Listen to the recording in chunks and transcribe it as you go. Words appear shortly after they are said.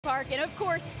Park, and of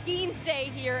course Skenes Day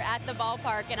here at the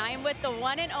ballpark, and I am with the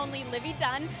one and only Livvy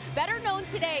Dunne, better known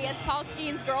today as Paul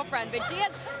Skenes' girlfriend, but she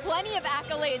has plenty of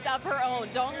accolades of her own.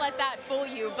 Don't let that fool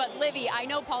you. But Livvy, I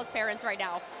know Paul's parents right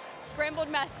now, scrambled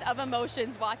mess of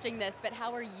emotions watching this, but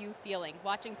how are you feeling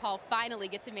watching Paul finally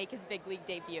get to make his big league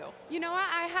debut? You know what,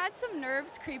 I had some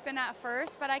nerves creeping at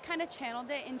first, but I kind of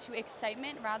channeled it into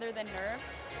excitement rather than nerves,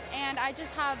 and I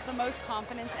just have the most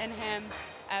confidence in him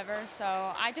ever. So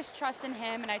I just trust in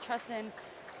him, and I trust in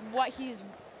what he's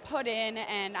put in,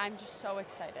 and I'm just so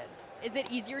excited. Is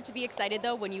it easier to be excited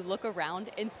though when you look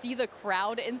around and see the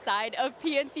crowd inside of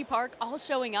PNC Park all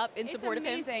showing up in support of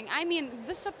him? It's amazing. I mean,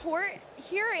 the support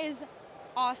here is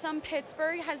awesome.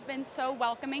 Pittsburgh has been so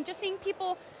welcoming. Just seeing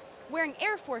people wearing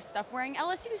Air Force stuff, wearing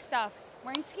LSU stuff,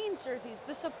 wearing Skenes jerseys.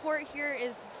 The support here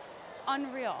is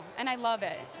unreal, and I love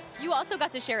it. You also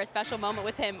got to share a special moment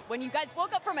with him when you guys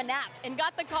woke up from a nap and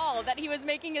got the call that he was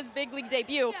making his big league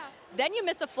debut. Yeah. Then you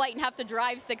miss a flight and have to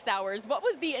drive 6 hours. What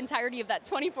was the entirety of that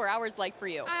 24 hours like for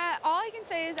you? All I can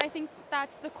say is I think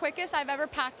that's the quickest I've ever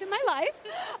packed in my life.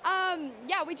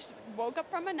 Yeah, we just woke up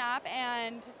from a nap,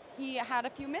 and he had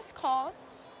a few missed calls,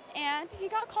 and he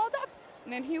got called up.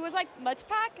 And then he was like, let's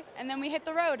pack, and then we hit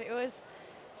the road. It was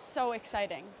so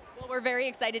exciting. Well, we're very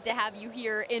excited to have you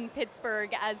here in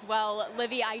Pittsburgh as well.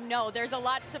 Livvy, I know there's a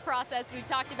lot to process. We've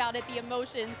talked about it, the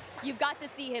emotions. You've got to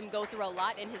see him go through a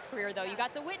lot in his career, though. You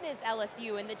got to witness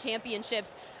LSU and the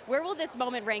championships. Where will this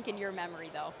moment rank in your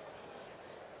memory, though?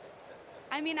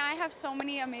 I mean, I have so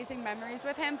many amazing memories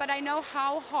with him, but I know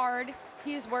how hard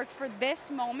he's worked for this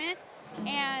moment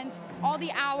and all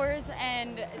the hours,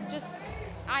 and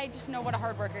I just know what a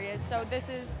hard worker he is. So this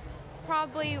is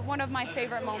probably one of my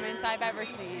favorite moments I've ever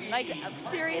seen. Like,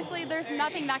 seriously, there's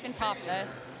nothing that can top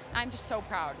this. I'm just so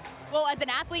proud. Well, as an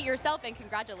athlete yourself, and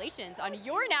congratulations on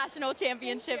your national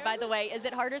championship, by the way, is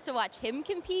it harder to watch him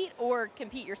compete or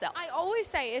compete yourself? I always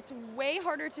say it's way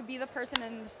harder to be the person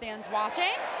in the stands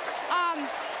watching, because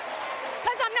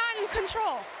I'm not in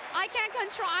control. I can't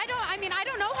control, I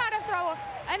don't know how to throw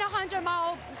an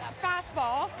 100-mile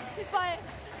fastball, but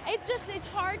it's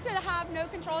hard to have no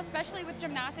control, especially with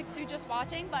gymnastics too, just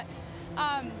watching. But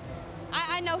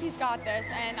I know he's got this,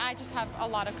 and I just have a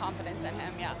lot of confidence in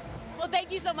him, yeah. Well,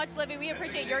 thank you so much, Livvy. We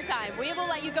appreciate your time. We will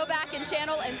let you go back and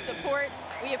channel and support.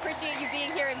 We appreciate you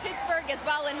being here in Pittsburgh as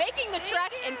well and making the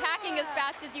trek and packing as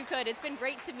fast as you could. It's been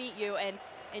great to meet you, and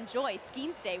enjoy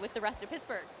Skenes Day with the rest of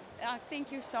Pittsburgh.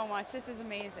 Thank you so much. This is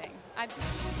amazing.